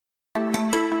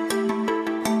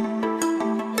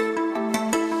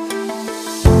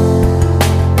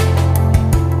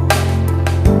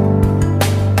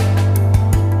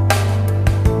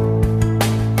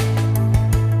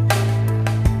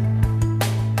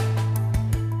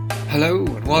Hello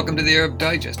and welcome to the Arab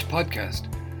Digest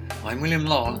podcast. I'm William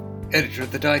Law, editor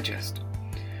of the Digest.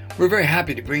 We're very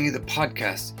happy to bring you the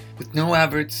podcast with no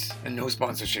adverts and no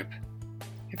sponsorship.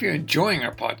 If you're enjoying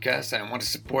our podcast and want to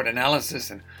support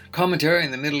analysis and commentary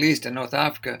in the Middle East and North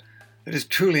Africa that is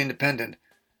truly independent,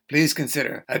 please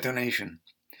consider a donation.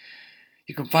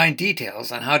 You can find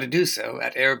details on how to do so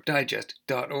at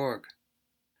arabdigest.org.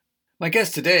 My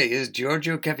guest today is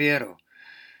Giorgio Cafiero.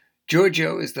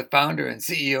 Giorgio is the founder and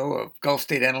CEO of Gulf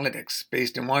State Analytics,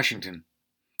 based in Washington.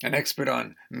 An expert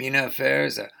on MENA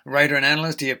affairs, a writer and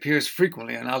analyst, he appears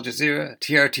frequently on Al Jazeera,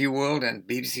 TRT World, and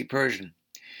BBC Persian.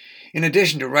 In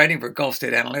addition to writing for Gulf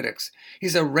State Analytics,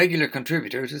 he's a regular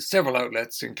contributor to several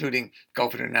outlets, including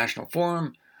Gulf International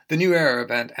Forum, The New Arab,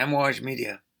 and Amouage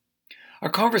Media. Our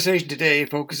conversation today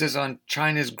focuses on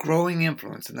China's growing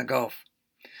influence in the Gulf.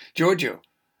 Giorgio,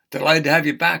 delighted to have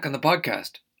you back on the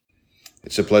podcast.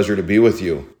 It's a pleasure to be with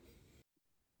you.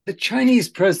 The Chinese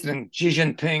President Xi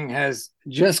Jinping has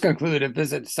just concluded a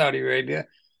visit to Saudi Arabia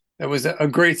that was a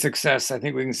great success, I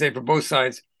think we can say, for both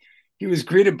sides. He was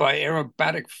greeted by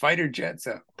aerobatic fighter jets,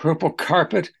 a purple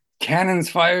carpet, cannons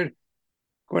fired.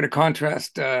 Quite a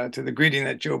contrast to the greeting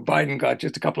that Joe Biden got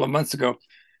just a couple of months ago.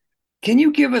 Can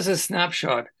you give us a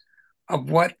snapshot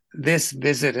of what this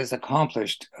visit has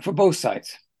accomplished for both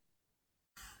sides?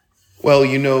 Well,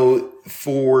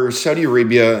 for Saudi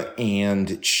Arabia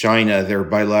and China, their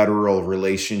bilateral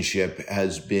relationship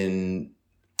has been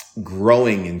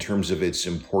growing in terms of its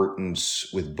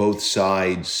importance, with both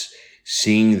sides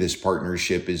seeing this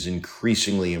partnership is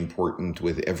increasingly important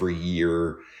with every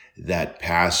year that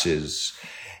passes.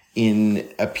 In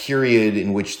a period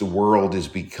in which the world is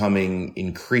becoming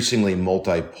increasingly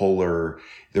multipolar,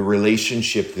 the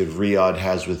relationship that Riyadh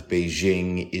has with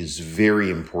Beijing is very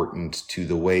important to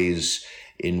the ways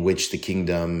in which the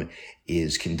kingdom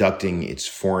is conducting its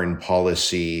foreign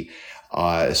policy,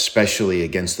 especially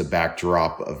against the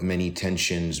backdrop of many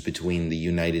tensions between the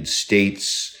United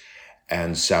States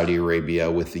and Saudi Arabia,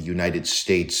 with the United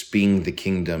States being the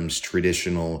kingdom's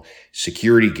traditional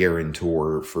security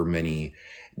guarantor for many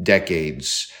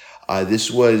decades. This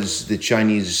was the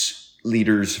Chinese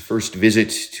leader's first visit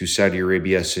to Saudi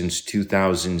Arabia since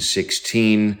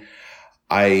 2016.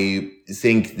 I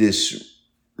think this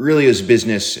really is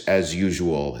business as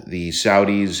usual. The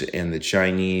Saudis and the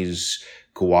Chinese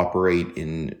cooperate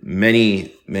in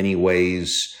many, many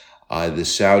ways. The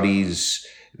Saudis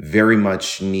very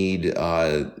much need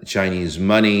Chinese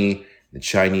money. The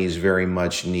Chinese very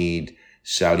much need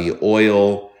Saudi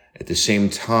oil. At the same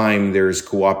time, there's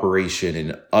cooperation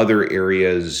in other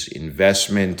areas,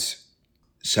 investment,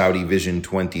 Saudi Vision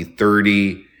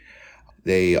 2030.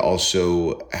 They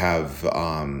also have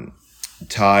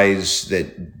ties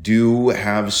that do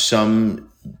have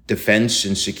some defense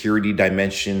and security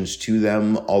dimensions to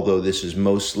them, although this is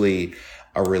mostly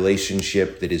a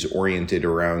relationship that is oriented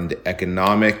around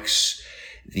economics.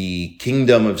 The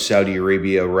Kingdom of Saudi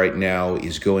Arabia right now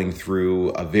is going through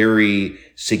a very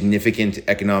significant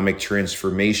economic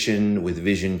transformation with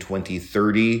Vision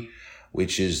 2030,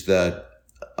 which is the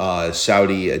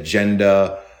Saudi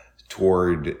agenda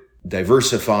toward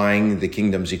diversifying the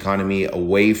kingdom's economy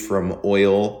away from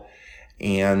oil.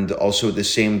 And also at the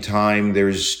same time,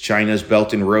 there's China's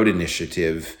Belt and Road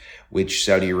Initiative, which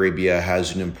Saudi Arabia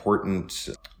has an important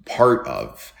part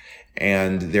of.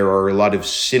 And there are a lot of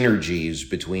synergies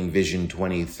between Vision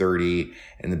 2030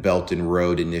 and the Belt and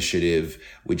Road Initiative,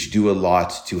 which do a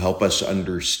lot to help us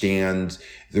understand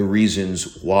the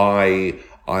reasons why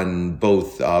on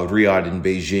both Riyadh and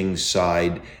Beijing's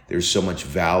side, there's so much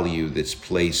value that's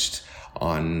placed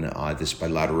on this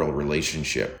bilateral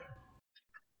relationship.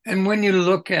 And when you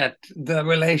look at the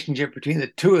relationship between the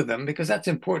two of them, because that's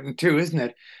important too, isn't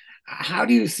it? How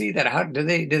do you see that? How do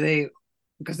they,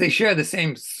 because they share the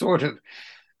same sort of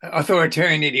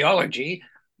authoritarian ideology,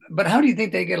 but how do you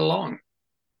think they get along?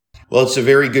 Well, it's a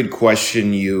very good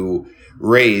question you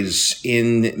raise.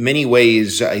 In many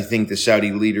ways, I think the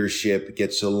Saudi leadership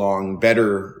gets along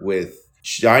better with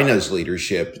China's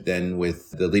leadership than with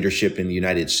the leadership in the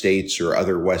United States or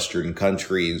other Western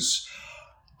countries.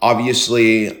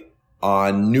 Obviously,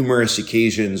 on numerous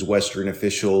occasions, Western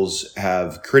officials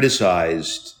have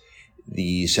criticized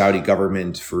the Saudi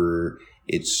government for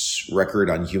its record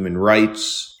on human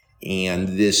rights.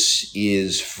 And this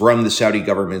is, from the Saudi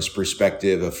government's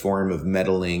perspective, a form of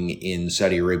meddling in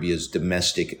Saudi Arabia's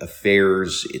domestic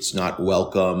affairs. It's not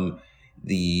welcome.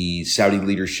 The Saudi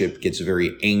leadership gets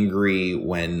very angry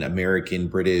when American,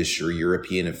 British, or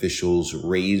European officials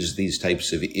raise these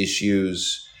types of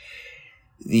issues.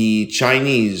 The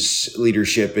Chinese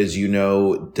leadership, as you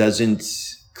know, doesn't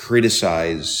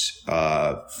criticize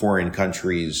foreign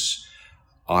countries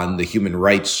on the human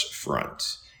rights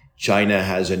front. China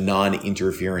has a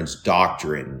non-interference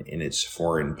doctrine in its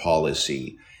foreign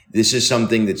policy. This is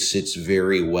something that sits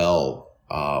very well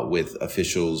with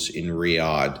officials in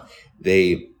Riyadh.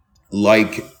 They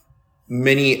like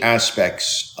many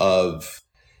aspects of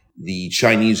the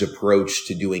Chinese approach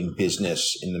to doing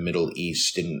business in the Middle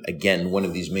East. And again, one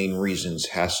of these main reasons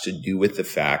has to do with the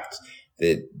fact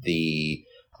that the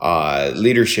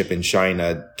leadership in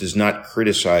China does not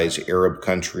criticize Arab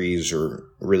countries or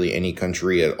really any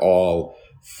country at all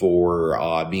for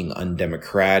being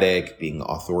undemocratic, being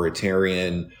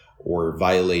authoritarian, or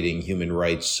violating human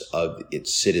rights of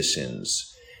its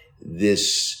citizens.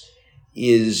 This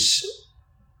is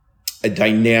a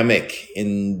dynamic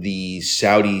in the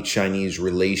Saudi-Chinese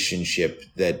relationship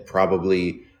that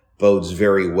probably bodes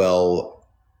very well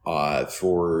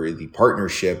for the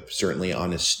partnership, certainly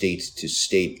on a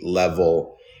state-to-state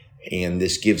level. And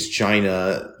this gives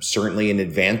China certainly an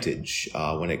advantage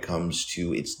when it comes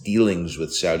to its dealings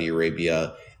with Saudi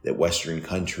Arabia that Western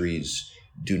countries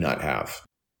do not have.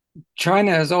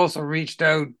 China has also reached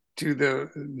out to the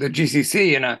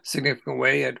GCC in a significant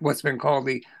way at what's been called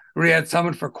the Riyadh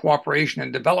Summit for Cooperation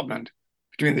and Development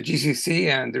between the GCC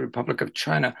and the Republic of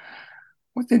China.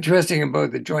 What's interesting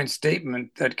about the joint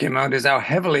statement that came out is how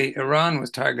heavily Iran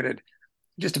was targeted.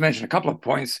 Just to mention a couple of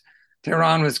points,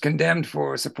 Tehran was condemned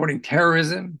for supporting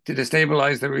terrorism to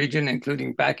destabilize the region,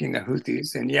 including backing the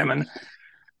Houthis in Yemen.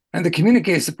 And the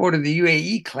communique supported the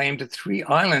UAE claim to 3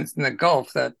 islands in the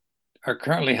Gulf that are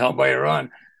currently held by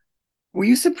Iran. Were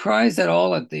you surprised at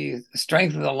all at the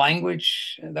strength of the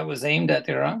language that was aimed at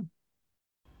Iran?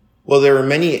 Well, there are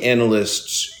many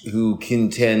analysts who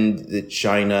contend that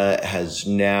China has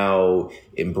now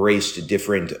embraced a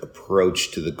different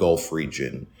approach to the Gulf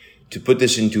region. To put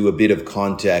this into a bit of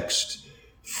context,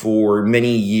 for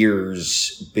many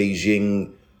years,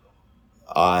 Beijing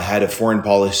had a foreign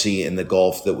policy in the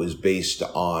Gulf that was based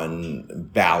on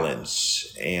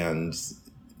balance, and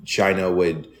China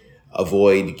would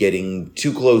avoid getting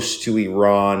too close to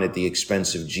Iran at the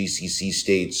expense of GCC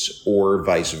states or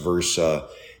vice versa.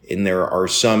 And there are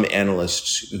some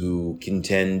analysts who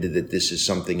contend that this is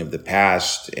something of the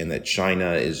past and that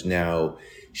China is now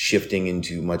shifting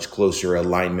into much closer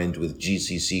alignment with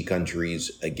GCC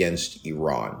countries against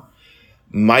Iran.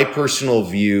 My personal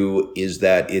view is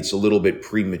that it's a little bit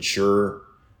premature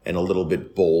and a little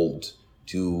bit bold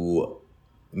to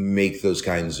make those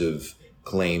kinds of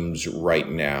claims right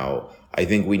now. I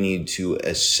think we need to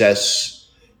assess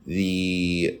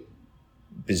the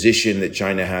position that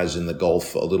China has in the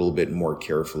Gulf a little bit more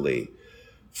carefully.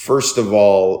 First of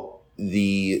all,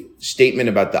 the statement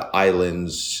about the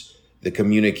islands, the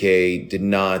communique, did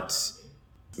not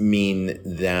mean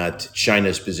that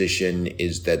China's position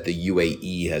is that the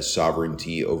UAE has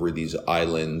sovereignty over these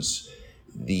islands.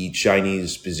 The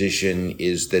Chinese position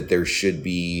is that there should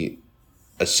be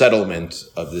a settlement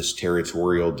of this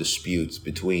territorial dispute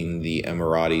between the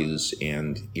Emiratis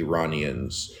and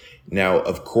Iranians. Now,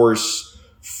 of course,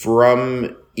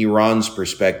 from Iran's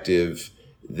perspective,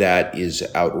 that is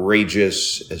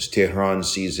outrageous. As Tehran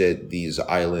sees it, these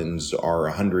islands are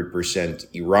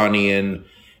 100% Iranian,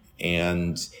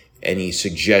 and any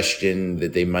suggestion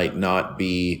that they might not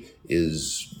be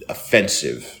is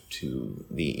offensive to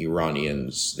the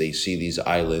Iranians. They see these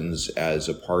islands as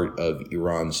a part of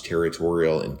Iran's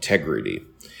territorial integrity.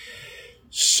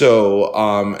 So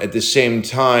at the same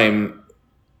time,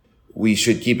 we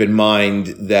should keep in mind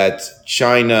that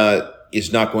China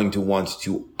is not going to want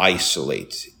to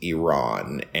isolate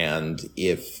Iran. And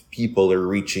if people are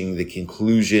reaching the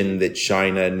conclusion that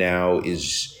China now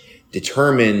is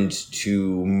determined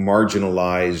to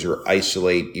marginalize or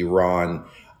isolate Iran,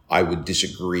 I would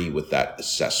disagree with that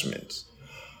assessment.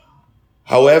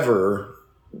 However,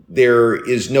 there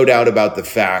is no doubt about the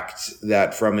fact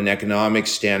that from an economic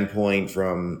standpoint,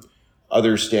 from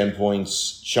other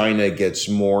standpoints, China gets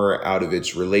more out of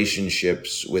its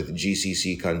relationships with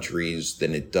GCC countries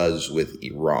than it does with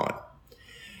Iran.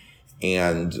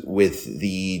 And with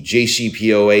the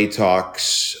JCPOA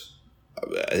talks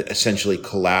essentially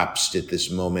collapsed at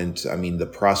this moment, I mean, the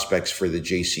prospects for the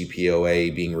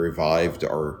JCPOA being revived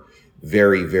are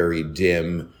very, very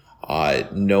dim.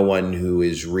 No one who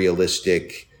is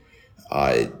realistic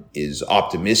is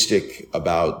optimistic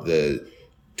about the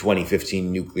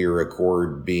 2015 nuclear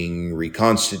accord being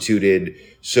reconstituted.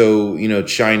 So,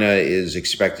 China is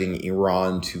expecting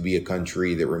Iran to be a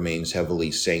country that remains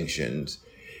heavily sanctioned.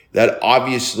 That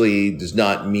obviously does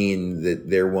not mean that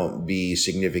there won't be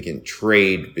significant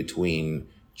trade between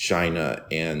China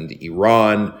and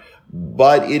Iran,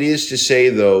 But it is to say,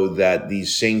 though, that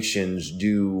these sanctions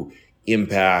do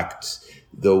impact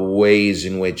the ways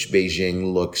in which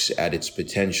Beijing looks at its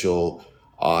potential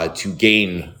to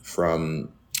gain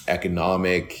from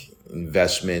economic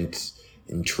investment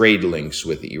and trade links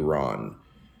with Iran.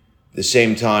 At the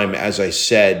same time, as I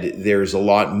said, there's a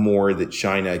lot more that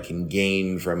China can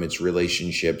gain from its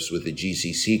relationships with the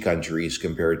GCC countries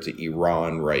compared to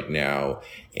Iran right now.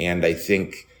 And I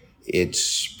think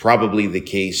it's probably the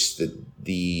case that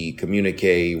the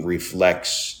communique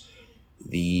reflects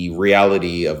the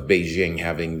reality of Beijing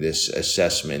having this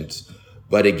assessment.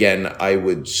 But again, I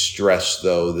would stress,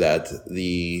 though, that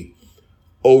the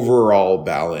overall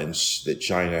balance that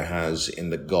China has in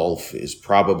the Gulf is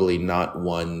probably not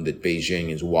one that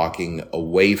Beijing is walking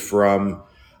away from.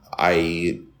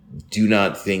 I do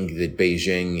not think that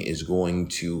Beijing is going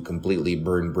to completely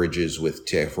burn bridges with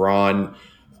Tehran.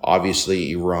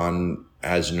 Obviously, Iran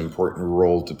has an important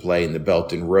role to play in the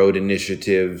Belt and Road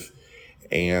Initiative,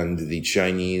 and the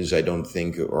Chinese, I don't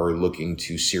think, are looking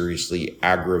to seriously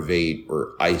aggravate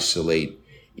or isolate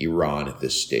Iran at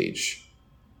this stage.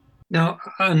 Now,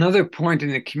 another point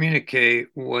in the communique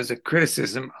was a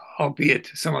criticism,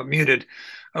 albeit somewhat muted,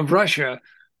 of Russia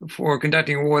for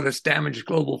conducting a war that's damaged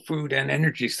global food and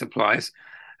energy supplies.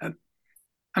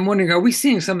 I'm wondering, are we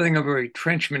seeing something of a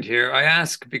retrenchment here? I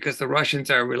ask because the Russians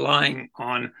are relying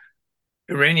on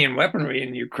Iranian weaponry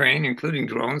in Ukraine, including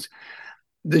drones.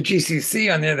 The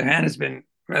GCC, on the other hand, has been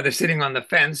rather sitting on the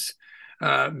fence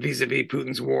vis-a-vis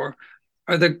Putin's war.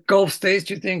 Are the Gulf states,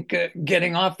 do you think,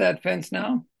 getting off that fence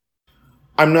now?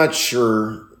 I'm not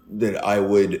sure that I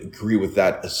would agree with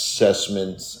that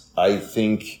assessment. I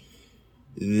think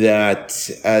that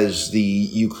as the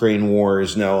Ukraine war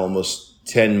is now almost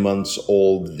 10 months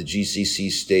old, the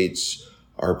GCC states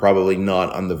are probably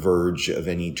not on the verge of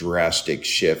any drastic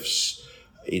shifts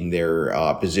in their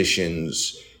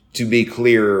positions. To be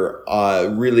clear,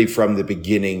 really from the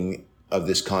beginning of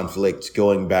this conflict,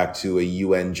 going back to a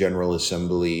UN General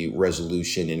Assembly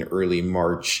resolution in early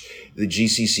March, the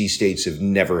GCC states have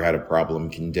never had a problem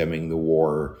condemning the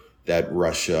war that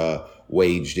Russia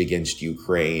waged against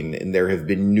Ukraine. And there have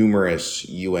been numerous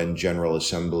UN General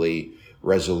Assembly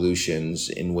resolutions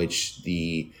in which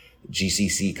the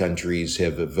GCC countries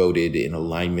have voted in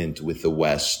alignment with the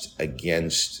West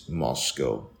against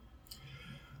Moscow.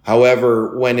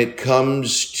 However, when it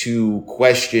comes to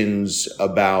questions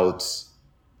about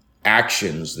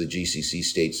actions the GCC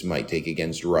states might take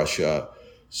against Russia,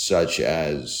 such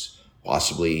as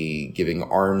possibly giving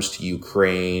arms to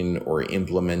Ukraine or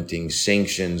implementing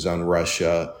sanctions on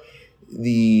Russia,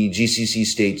 the GCC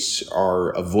states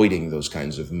are avoiding those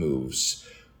kinds of moves.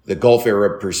 The Gulf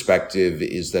Arab perspective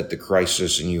is that the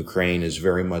crisis in Ukraine is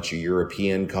very much a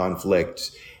European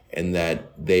conflict and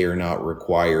that they are not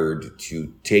required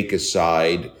to take a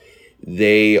side.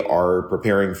 They are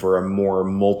preparing for a more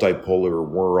multipolar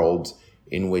world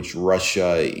in which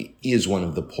Russia is one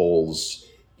of the poles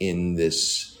in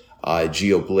this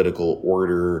geopolitical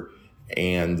order,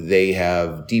 and they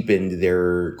have deepened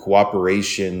their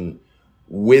cooperation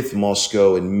with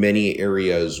Moscow in many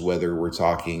areas, whether we're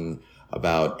talking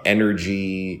about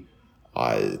energy,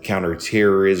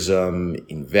 counterterrorism,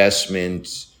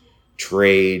 investment,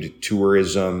 trade,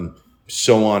 tourism,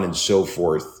 so on and so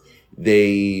forth.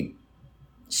 They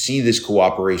see this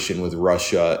cooperation with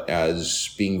Russia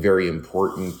as being very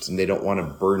important, and they don't want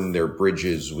to burn their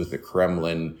bridges with the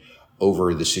Kremlin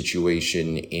over the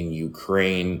situation in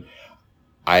Ukraine.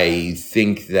 I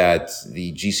think that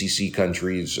the GCC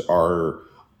countries are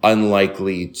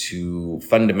unlikely to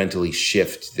fundamentally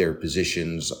shift their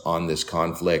positions on this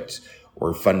conflict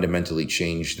or fundamentally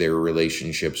change their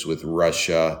relationships with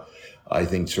Russia. I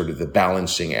think sort of the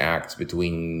balancing act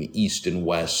between East and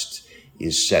West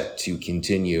is set to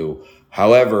continue.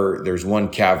 However, there's one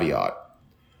caveat.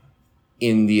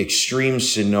 In the extreme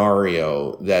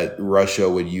scenario that Russia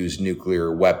would use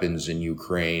nuclear weapons in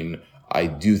Ukraine, I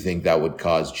do think that would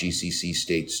cause GCC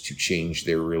states to change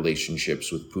their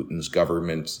relationships with Putin's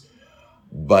government.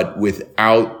 But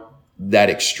without that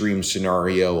extreme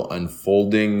scenario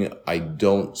unfolding, I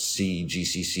don't see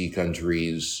GCC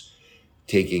countries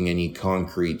taking any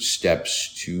concrete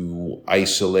steps to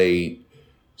isolate,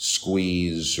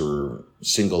 squeeze, or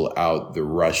single out the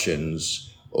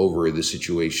Russians over the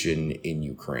situation in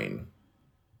Ukraine.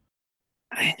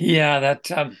 Yeah,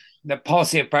 the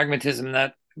policy of pragmatism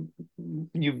that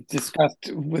you've discussed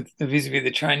with the vis-a-vis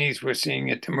the Chinese, we're seeing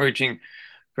it emerging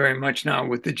very much now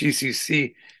with the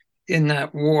GCC in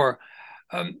that war.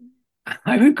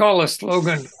 I recall a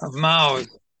slogan of Mao's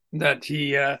that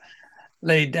he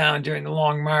laid down during the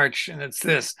Long March, and it's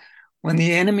this: when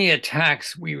the enemy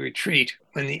attacks, we retreat.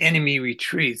 when the enemy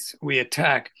retreats, we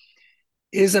attack.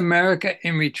 Is America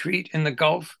in retreat in the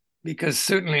Gulf? Because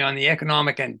certainly on the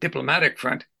economic and diplomatic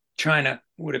front, China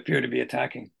would appear to be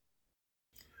attacking.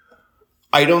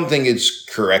 I don't think it's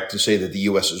correct to say that the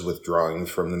U.S. is withdrawing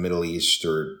from the Middle East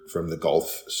or from the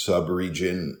Gulf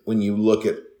sub-region. When you look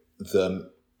at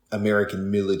the American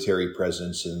military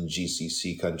presence in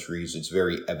GCC countries, it's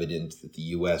very evident that the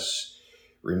U.S.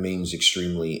 remains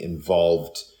extremely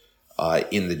involved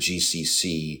in the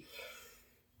GCC.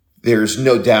 There's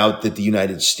no doubt that the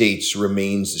United States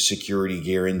remains the security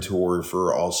guarantor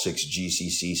for all 6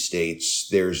 GCC states.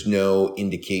 There's no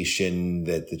indication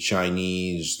that the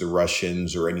Chinese, the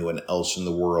Russians, or anyone else in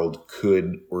the world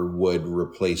could or would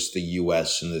replace the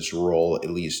U.S. in this role,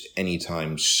 at least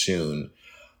anytime soon.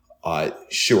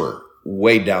 Sure,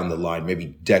 way down the line, maybe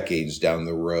decades down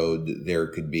the road, there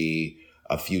could be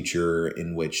a future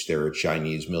in which there are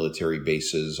Chinese military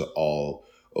bases all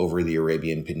over the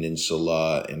Arabian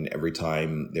Peninsula, and every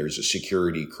time there's a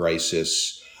security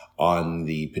crisis on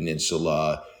the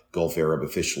peninsula, Gulf Arab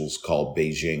officials call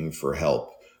Beijing for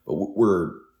help. But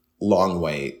we're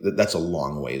that's a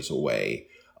long ways away.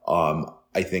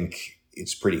 I think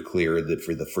it's pretty clear that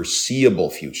for the foreseeable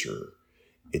future,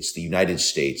 it's the United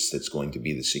States that's going to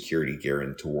be the security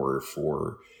guarantor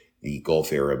for the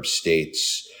Gulf Arab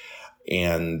states.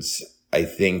 And I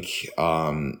think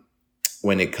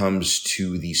when it comes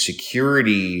to the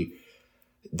security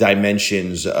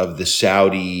dimensions of the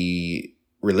Saudi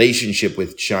relationship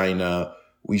with China,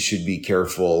 we should be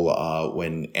careful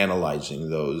when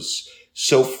analyzing those.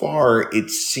 So far,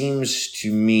 it seems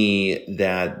to me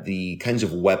that the kinds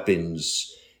of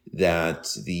weapons that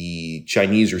the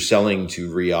Chinese are selling to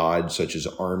Riyadh, such as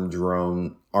armed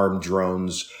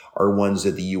drones, are ones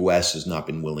that the U.S. has not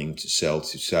been willing to sell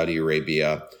to Saudi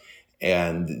Arabia.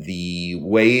 And the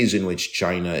ways in which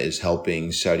China is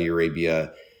helping Saudi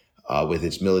Arabia with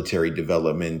its military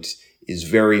development is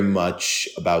very much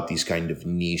about these kind of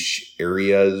niche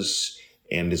areas.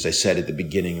 And as I said at the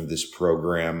beginning of this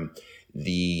program,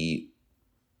 the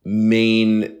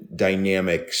main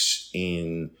dynamics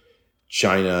in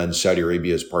China and Saudi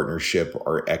Arabia's partnership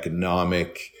are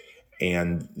economic,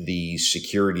 and the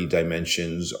security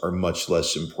dimensions are much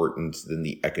less important than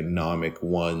the economic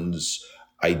ones.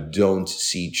 I don't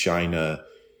see China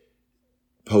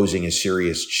posing a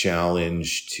serious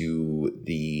challenge to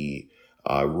the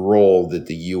role that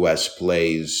the U.S.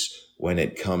 plays when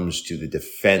it comes to the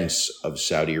defense of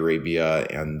Saudi Arabia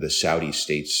and the Saudi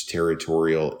state's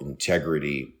territorial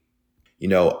integrity. You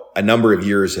know, a number of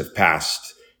years have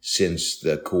passed since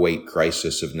the Kuwait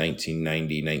crisis of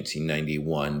 1990,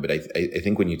 1991. But I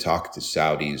think when you talk to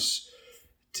Saudis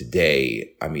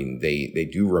today, I mean, they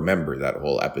do remember that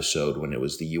whole episode when it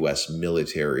was the U.S.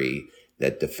 military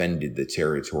that defended the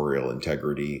territorial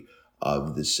integrity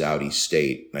of the Saudi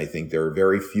state. And I think there are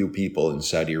very few people in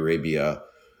Saudi Arabia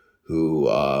who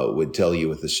would tell you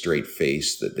with a straight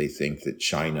face that they think that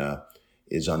China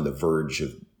is on the verge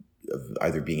of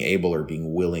either being able or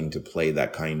being willing to play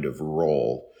that kind of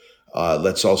role.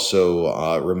 Let's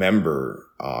also remember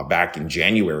back in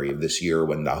January of this year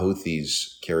when the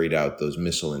Houthis carried out those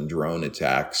missile and drone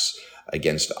attacks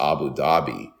against Abu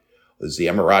Dhabi. It was the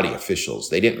Emirati officials.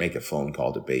 They didn't make a phone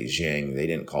call to Beijing. They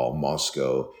didn't call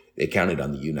Moscow. They counted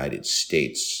on the United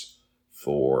States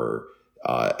for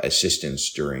assistance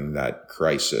during that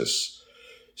crisis.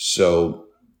 So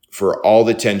for all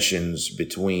the tensions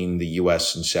between the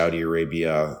U.S. and Saudi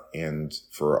Arabia, and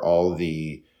for all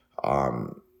the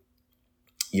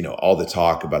all the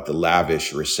talk about the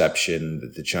lavish reception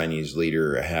that the Chinese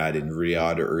leader had in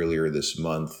Riyadh earlier this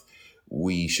month,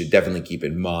 we should definitely keep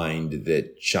in mind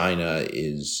that China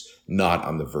is not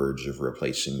on the verge of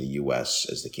replacing the U.S.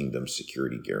 as the kingdom's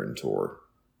security guarantor.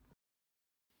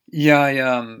 Yeah,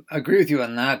 I agree with you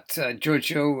on that,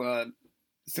 Giorgio.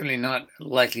 Certainly not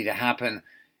likely to happen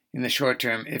in the short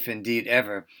term, if indeed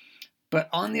ever. But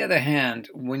on the other hand,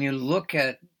 when you look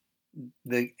at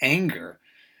the anger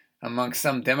among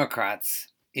some Democrats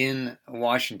in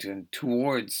Washington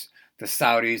towards the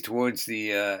Saudis, towards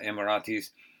the Emiratis,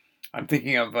 I'm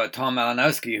thinking of Tom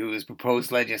Malinowski, who has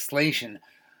proposed legislation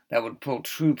that would pull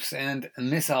troops and a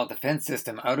missile defense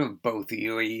system out of both the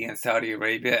UAE and Saudi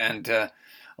Arabia, and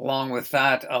along with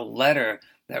that, a letter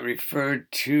that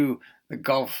referred to the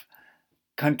Gulf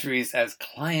countries as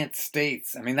client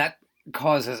states. I mean, that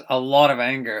causes a lot of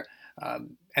anger,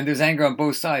 and there's anger on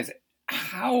both sides.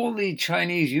 How will the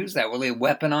Chinese use that? Will they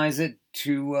weaponize it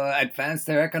to advance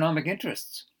their economic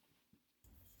interests?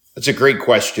 That's a great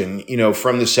question. You know,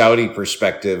 from the Saudi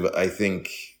perspective, I think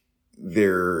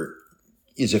they're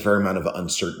is a fair amount of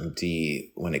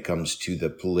uncertainty when it comes to the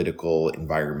political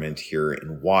environment here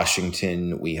in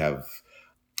Washington. We have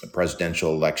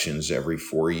presidential elections every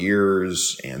 4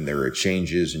 years, and there are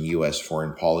changes in U.S.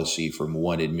 foreign policy from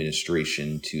one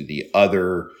administration to the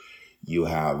other. You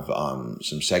have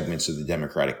some segments of the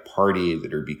Democratic Party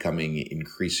that are becoming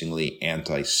increasingly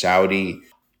anti-Saudi.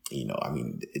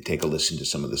 Take a listen to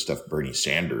some of the stuff Bernie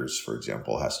Sanders, for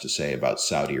example, has to say about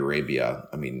Saudi Arabia.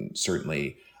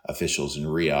 Certainly officials in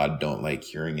Riyadh don't like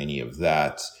hearing any of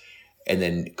that. And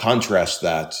then contrast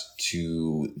that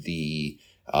to the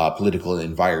political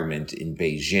environment in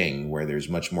Beijing, where there's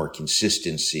much more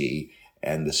consistency,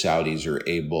 and the Saudis are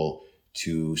able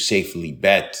to safely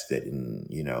bet that in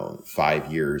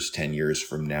 5 years, 10 years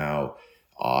from now,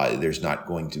 there's not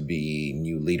going to be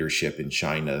new leadership in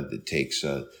China that takes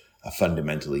a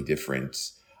fundamentally different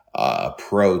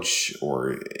approach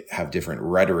or have different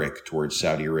rhetoric towards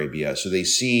Saudi Arabia. So they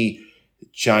see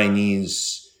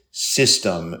Chinese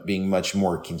system being much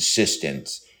more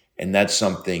consistent, and that's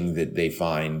something that they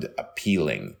find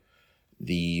appealing.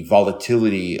 The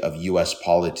volatility of U.S.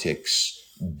 politics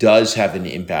does have an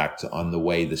impact on the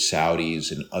way the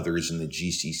Saudis and others in the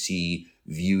GCC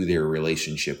view their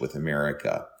relationship with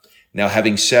America. Now,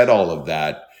 having said all of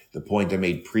that, the point I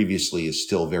made previously is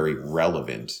still very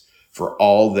relevant. For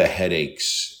all the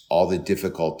headaches, all the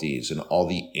difficulties, and all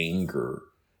the anger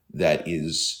that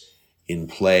is in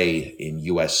play in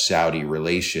U.S.-Saudi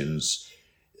relations,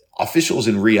 officials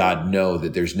in Riyadh know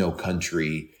that there's no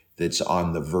country that's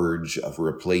on the verge of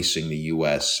replacing the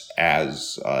U.S.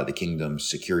 as the kingdom's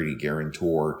security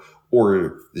guarantor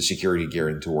or the security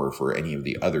guarantor for any of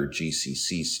the other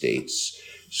GCC states.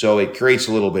 So it creates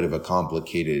a little bit of a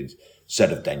complicated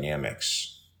set of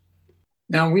dynamics.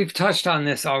 Now, we've touched on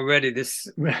this already, this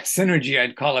synergy,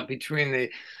 I'd call it, between the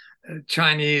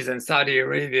Chinese and Saudi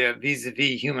Arabia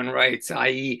vis-a-vis human rights,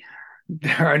 i.e.,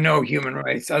 there are no human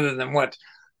rights other than what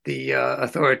the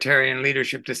authoritarian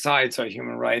leadership decides are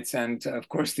human rights. And of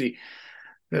course, the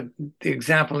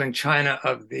example in China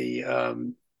of the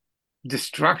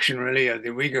destruction, really, of the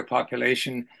Uyghur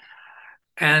population.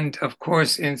 And of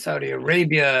course, in Saudi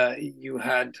Arabia, you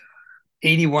had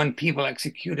 81 people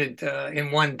executed in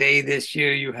one day this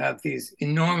year. You have these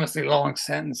enormously long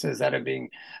sentences that are being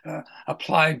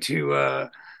applied to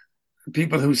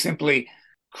people who simply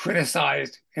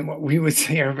criticized, in what we would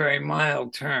say are very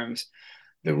mild terms,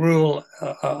 the rule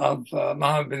of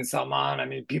Mohammed bin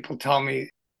Salman. People tell me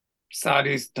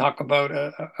Saudis talk about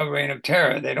a reign of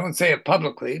terror. They don't say it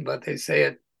publicly, but they say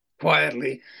it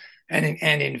quietly and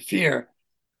in fear.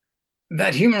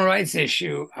 That human rights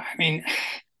issue,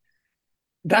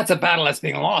 that's a battle that's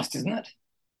being lost, isn't it?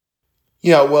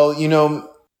 Yeah, well,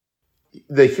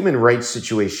 the human rights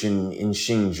situation in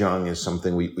Xinjiang is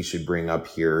something we should bring up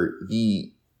here.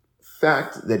 The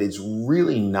fact that it's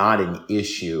really not an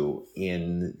issue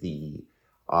in the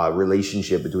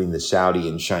relationship between the Saudi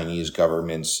and Chinese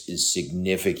governments is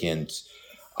significant.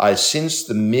 Since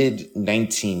the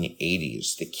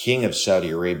mid-1980s, the King of Saudi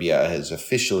Arabia has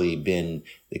officially been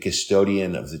the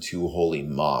custodian of the two holy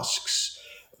mosques.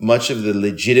 Much of the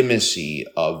legitimacy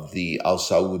of the Al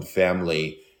Saud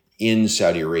family in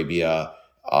Saudi Arabia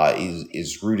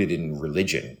is rooted in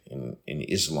religion, in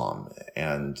Islam.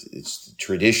 And it's the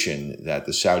tradition that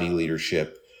the Saudi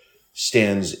leadership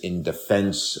stands in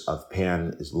defense of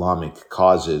pan-Islamic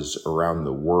causes around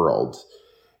the world.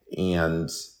 And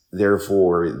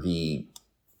therefore, the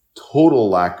total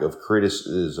lack of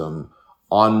criticism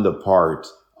on the part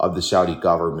of the Saudi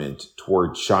government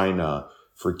toward China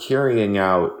for carrying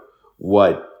out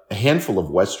what a handful of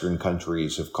Western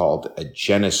countries have called a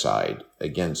genocide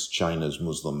against China's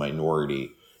Muslim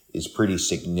minority is pretty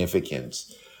significant.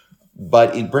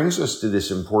 But it brings us to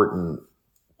this important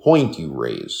point you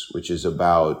raise, which is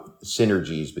about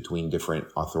synergies between different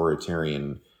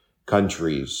authoritarian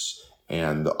countries.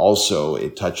 And also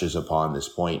it touches upon this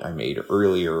point I made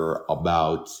earlier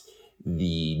about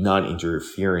the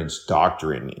non-interference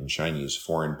doctrine in Chinese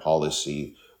foreign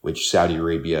policy, which Saudi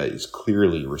Arabia is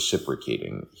clearly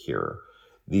reciprocating here.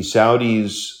 The Saudi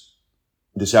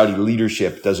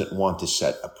leadership doesn't want to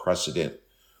set a precedent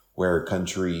where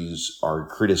countries are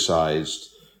criticized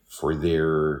for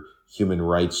their human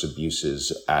rights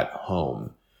abuses at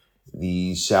home.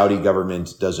 The Saudi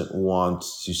government doesn't want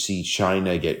to see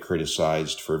China get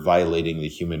criticized for violating the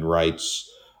human rights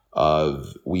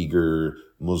of Uyghur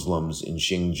Muslims in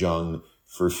Xinjiang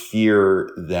for fear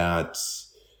that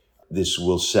this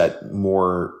will set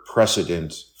more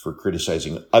precedent for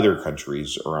criticizing other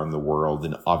countries around the world.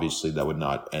 And obviously that would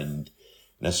not end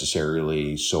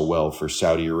necessarily so well for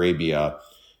Saudi Arabia.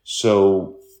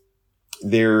 So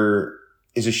there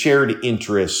is a shared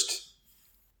interest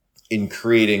in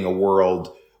creating a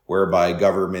world whereby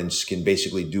governments can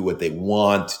basically do what they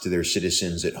want to their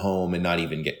citizens at home and not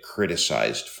even get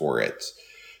criticized for it.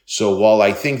 So while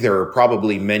I think there are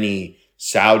probably many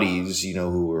Saudis,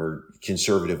 who are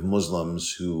conservative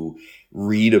Muslims who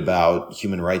read about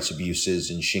human rights abuses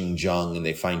in Xinjiang and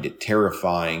they find it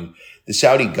terrifying, the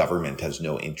Saudi government has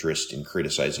no interest in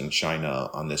criticizing China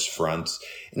on this front.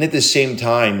 And at the same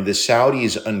time, the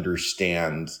Saudis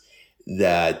understand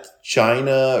that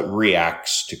China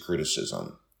reacts to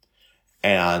criticism.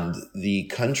 And the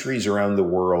countries around the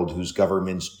world whose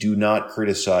governments do not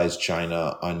criticize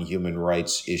China on human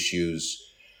rights issues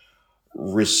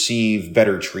receive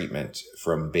better treatment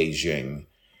from Beijing.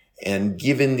 And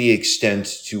given the extent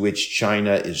to which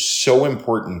China is so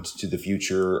important to the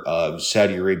future of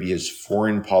Saudi Arabia's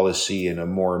foreign policy in a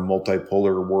more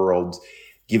multipolar world,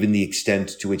 given the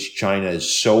extent to which China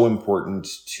is so important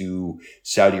to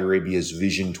Saudi Arabia's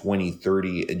Vision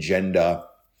 2030 agenda,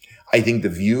 I think the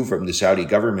view from the Saudi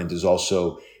government is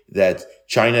also that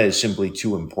China is simply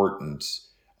too important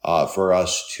for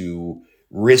us to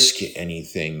risk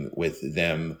anything with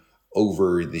them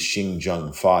over the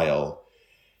Xinjiang file.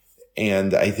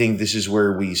 And I think this is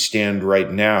where we stand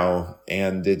right now.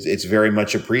 And it's very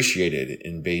much appreciated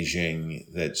in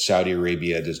Beijing that Saudi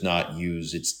Arabia does not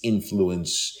use its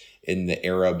influence in the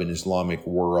Arab and Islamic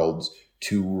world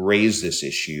to raise this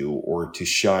issue or to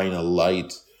shine a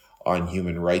light on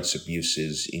human rights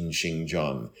abuses in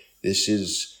Xinjiang. This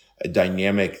is a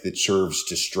dynamic that serves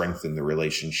to strengthen the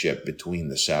relationship between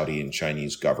the Saudi and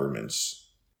Chinese governments.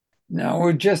 Now,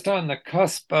 we're just on the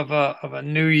cusp of a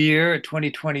new year,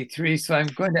 2023. So I'm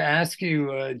going to ask you,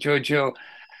 Jojo,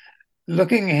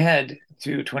 looking ahead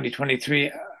to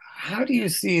 2023, how do you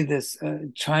see this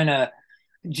China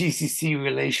GCC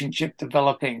relationship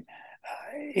developing?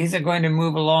 Is it going to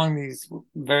move along these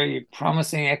very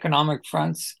promising economic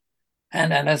fronts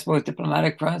and I suppose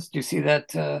diplomatic fronts? Do you see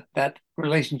that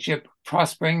relationship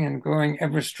prospering and growing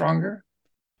ever stronger?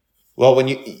 Well, when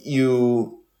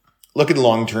you look at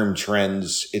long-term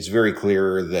trends, it's very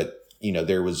clear that,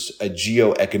 there was a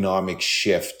geoeconomic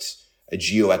shift, a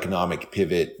geoeconomic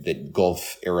pivot that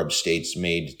Gulf Arab states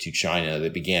made to China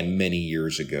that began many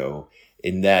years ago.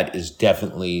 And that is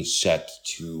definitely set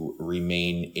to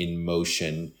remain in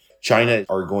motion. China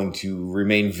are going to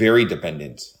remain very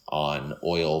dependent on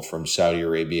oil from Saudi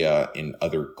Arabia and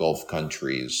other Gulf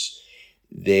countries.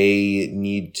 They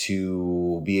need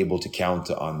to be able to count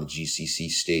on the GCC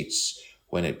states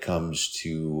when it comes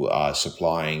to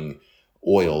supplying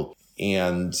oil.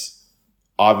 And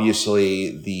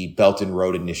obviously, the Belt and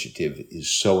Road Initiative is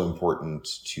so important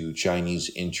to Chinese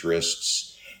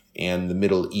interests. And the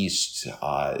Middle East,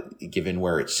 given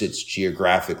where it sits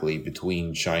geographically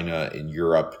between China and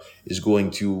Europe, is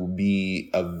going to be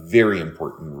a very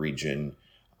important region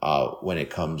when it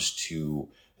comes to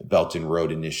the Belt and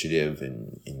Road Initiative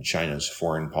and in China's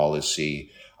foreign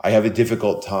policy. I have a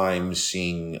difficult time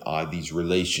seeing these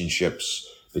relationships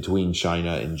between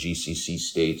China and GCC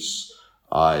states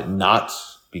not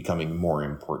becoming more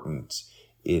important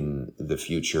in the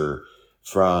future.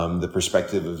 From the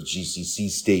perspective of GCC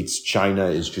states, China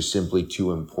is just simply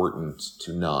too important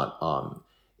to not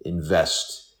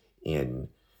invest in.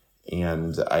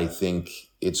 And I think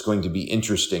it's going to be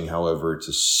interesting, however,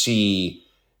 to see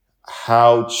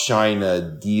how China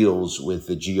deals with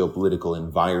the geopolitical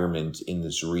environment in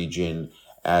this region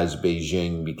as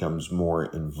Beijing becomes more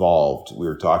involved. We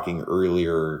were talking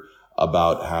earlier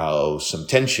about how some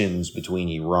tensions between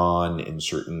Iran and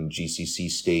certain GCC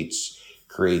states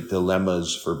create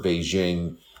dilemmas for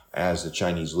Beijing as the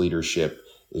Chinese leadership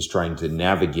is trying to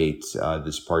navigate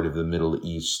this part of the Middle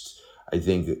East. I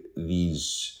think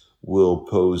these will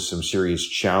pose some serious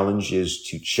challenges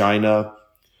to China.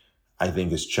 I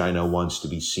think as China wants to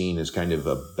be seen as kind of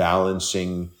a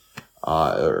balancing,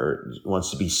 or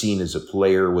wants to be seen as a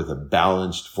player with a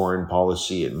balanced foreign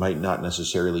policy, it might not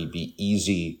necessarily be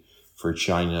easy for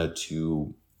China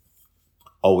to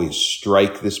always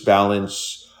strike this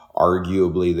balance.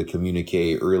 Arguably, the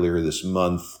communique earlier this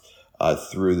month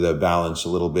threw the balance a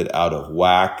little bit out of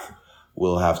whack.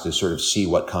 We'll have to sort of see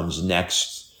what comes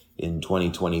next in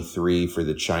 2023 for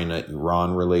the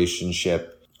China-Iran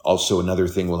relationship. Also, another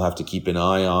thing we'll have to keep an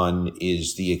eye on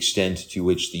is the extent to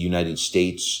which the United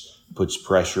States puts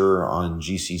pressure on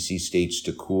GCC states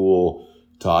to cool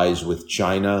ties with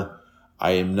China.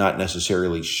 I am not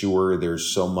necessarily sure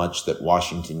there's so much that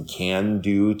Washington can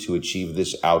do to achieve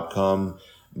this outcome.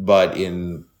 But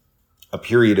in a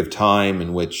period of time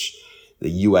in which the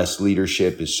U.S.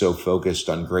 leadership is so focused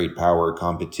on great power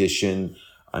competition,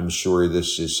 I'm sure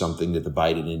this is something that the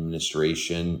Biden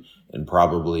administration and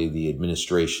probably the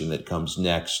administration that comes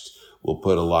next will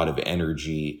put a lot of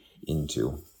energy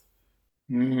into.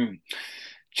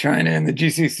 China and the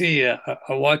GCC,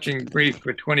 a watching brief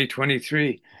for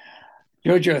 2023.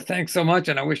 Jojo, thanks so much,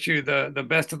 and I wish you the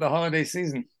best of the holiday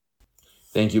season.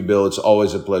 Thank you, Bill. It's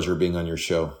always a pleasure being on your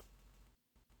show.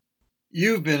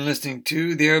 You've been listening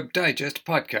to the Arab Digest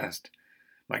podcast.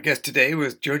 My guest today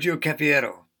was Jojo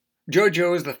Cafiero.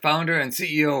 Jojo is the founder and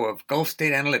CEO of Gulf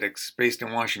State Analytics, based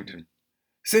in Washington.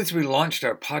 Since we launched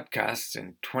our podcasts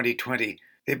in 2020,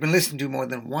 they've been listened to more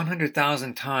than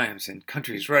 100,000 times in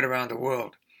countries right around the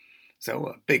world. So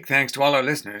a big thanks to all our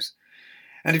listeners.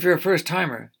 And if you're a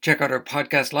first-timer, check out our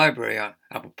podcast library on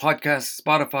Apple Podcasts,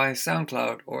 Spotify,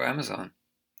 SoundCloud, or Amazon.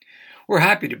 We're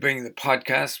happy to bring you the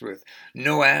podcast with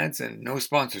no ads and no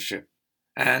sponsorship.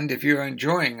 And if you're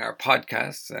enjoying our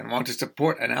podcasts and want to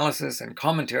support analysis and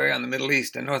commentary on the Middle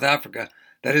East and North Africa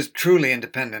that is truly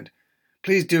independent,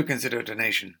 please do consider a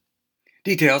donation.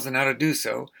 Details on how to do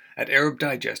so at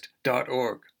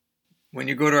arabdigest.org. When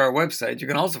you go to our website, you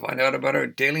can also find out about our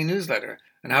daily newsletter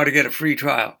and how to get a free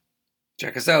trial.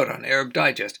 Check us out on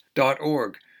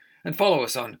arabdigest.org and follow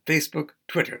us on Facebook,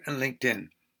 Twitter, and LinkedIn.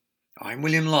 I'm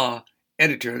William Law,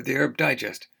 editor of the Arab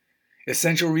Digest,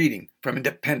 essential reading from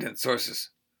independent sources.